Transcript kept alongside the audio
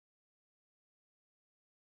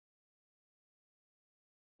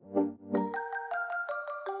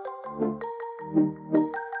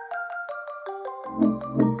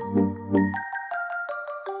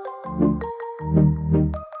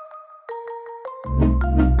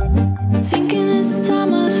Thinking it's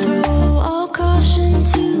time I throw all caution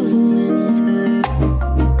to the wind.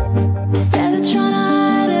 Instead of trying to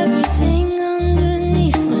hide everything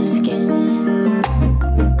underneath my skin.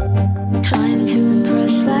 Trying to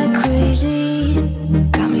impress like crazy.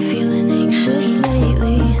 Got me feeling anxious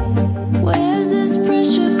lately. Where's this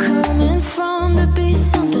pressure coming from to be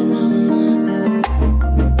something I'm not?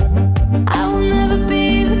 I will never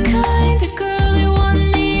be the kind of girl you want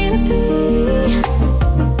me to be.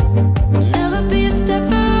 I'll never be a step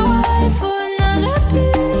away for another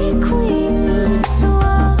beauty queen. So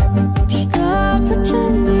I'll stop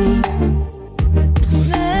pretending. So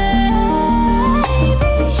maybe,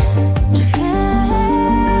 just maybe,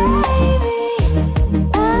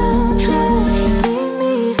 I'll just be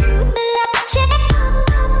me.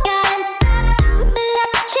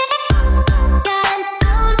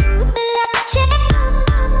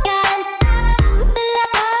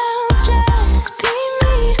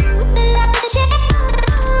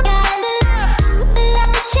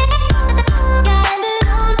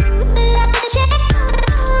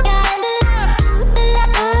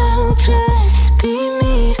 I'll just be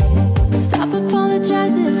me. Stop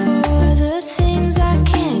apologizing for the things I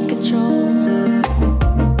can't control.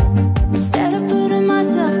 Instead of putting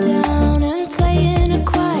myself down and playing a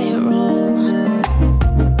quiet role.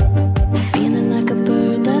 Feeling like a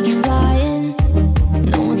bird that's flying.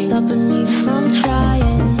 No one's stopping me from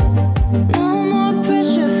trying. No more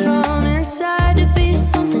pressure from inside to be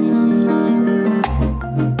something I'm not.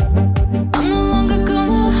 I'm no longer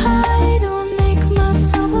gonna hide or make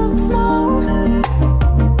myself look small.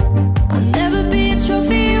 I'll never be a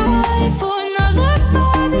trophy wife or another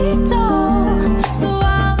Barbie doll. So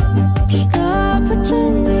I'll stop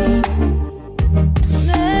pretending. So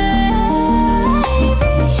maybe,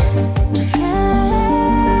 just maybe,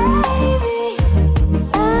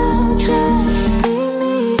 I'll just be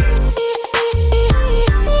me. I'll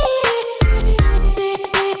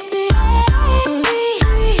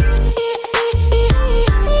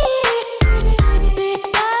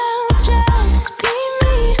just be me.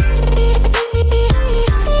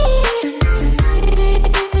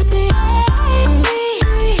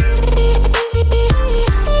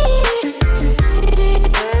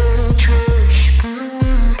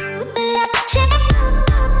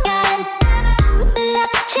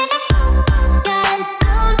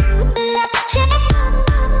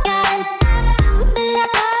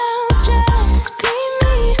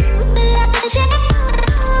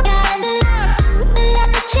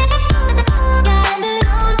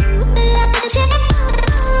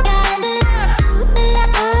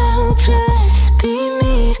 I'll just be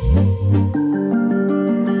me.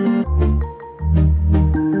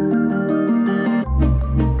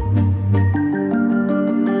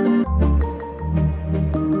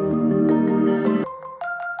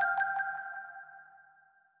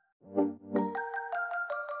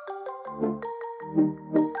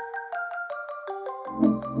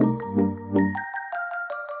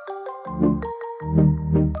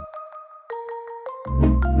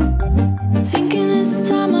 Thinking it's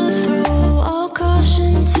time I throw all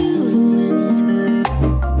caution to the wind.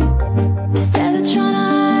 Instead of trying to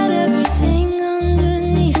hide everything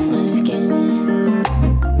underneath my skin.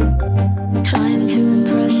 Trying to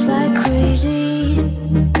impress like crazy.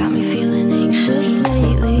 Got me feeling anxious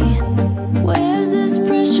lately. Where's this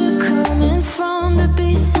pressure coming from to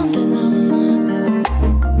be something I'm not?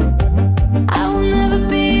 I will never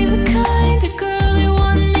be the kind of girl you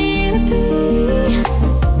want me to be.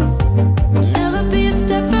 I'll never be a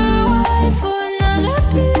step away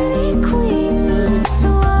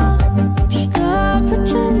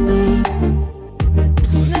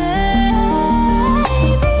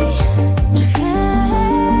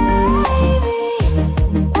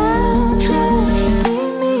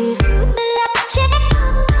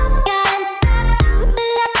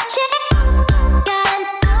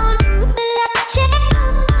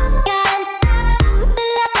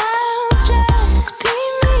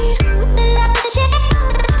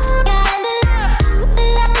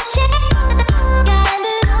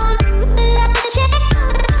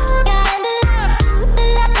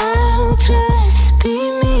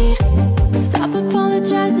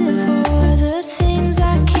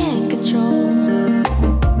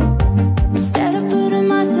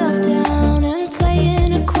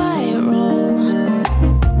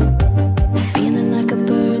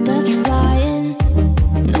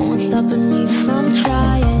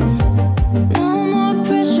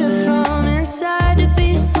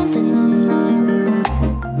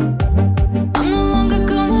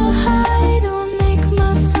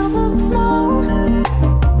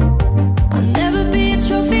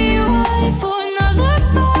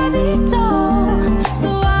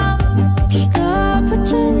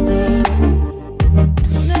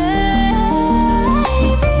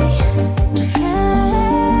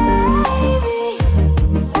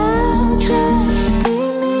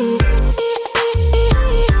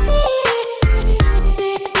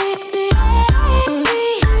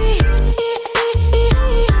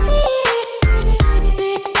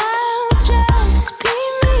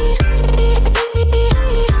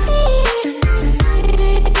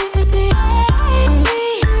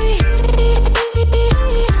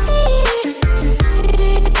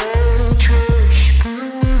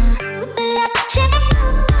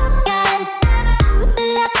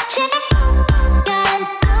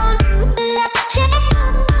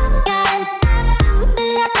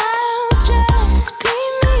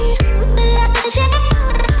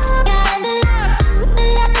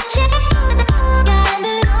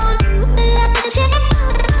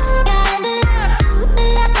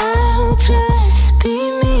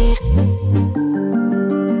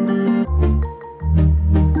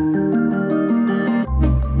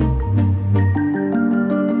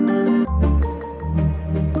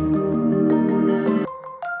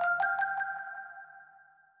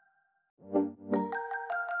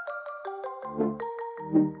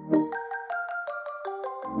Thinking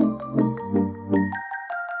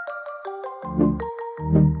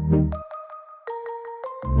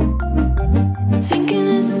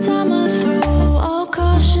it's time I throw all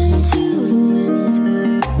caution to the wind.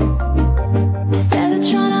 Instead of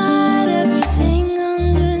trying to hide everything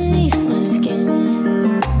underneath my skin.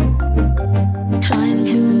 Trying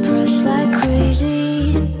to impress like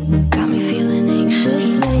crazy, got me feeling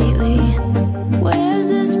anxious lately. Where's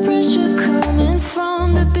this pressure coming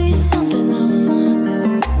from to be something I'm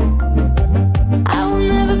not? I will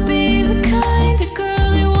never be the kind of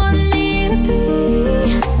girl you want me to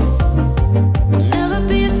be. I'll never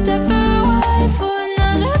be a step away for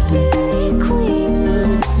another beauty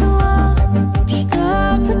queen. So I'll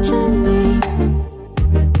stop pretending.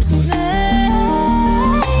 So maybe,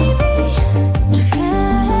 just maybe,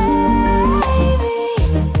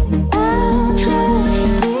 I'll just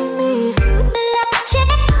be me.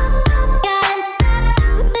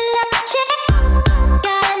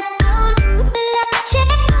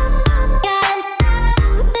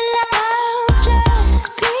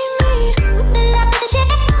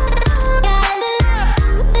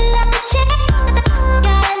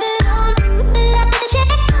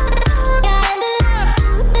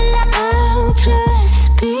 I'll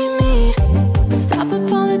just be me. Stop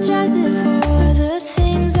apologizing for the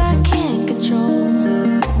things I can't control.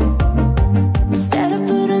 Instead of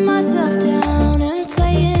putting myself down and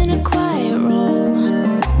playing a quiet role.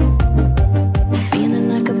 Feeling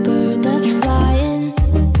like a bird that's flying.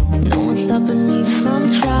 No one's stopping me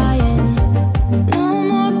from trying. No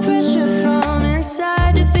more pressure from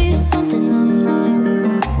inside to be something I'm not.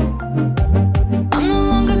 I'm no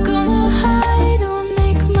longer gonna hide or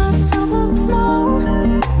make myself look small.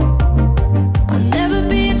 I'll never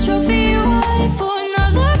be a trophy wife or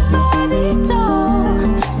another Barbie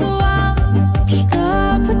doll. So I'll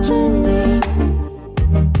stop pretending.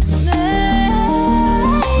 So maybe,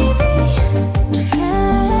 just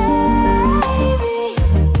maybe,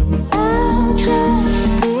 I'll just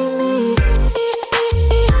be me. I'll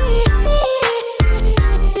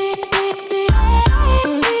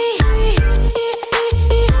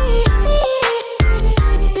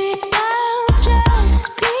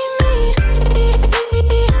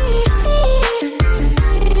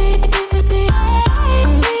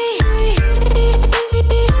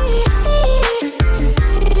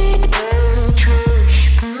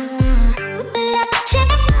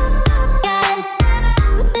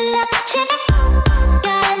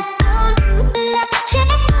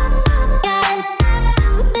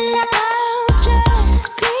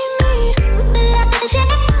just be me.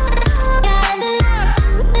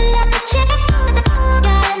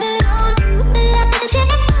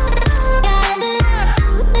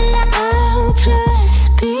 I'll just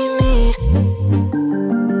be me.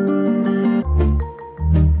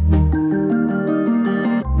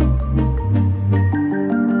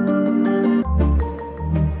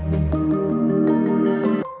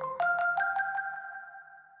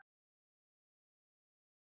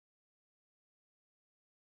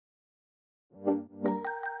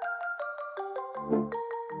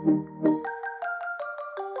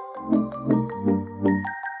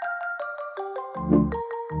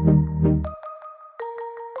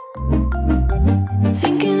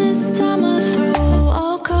 Thinking it's time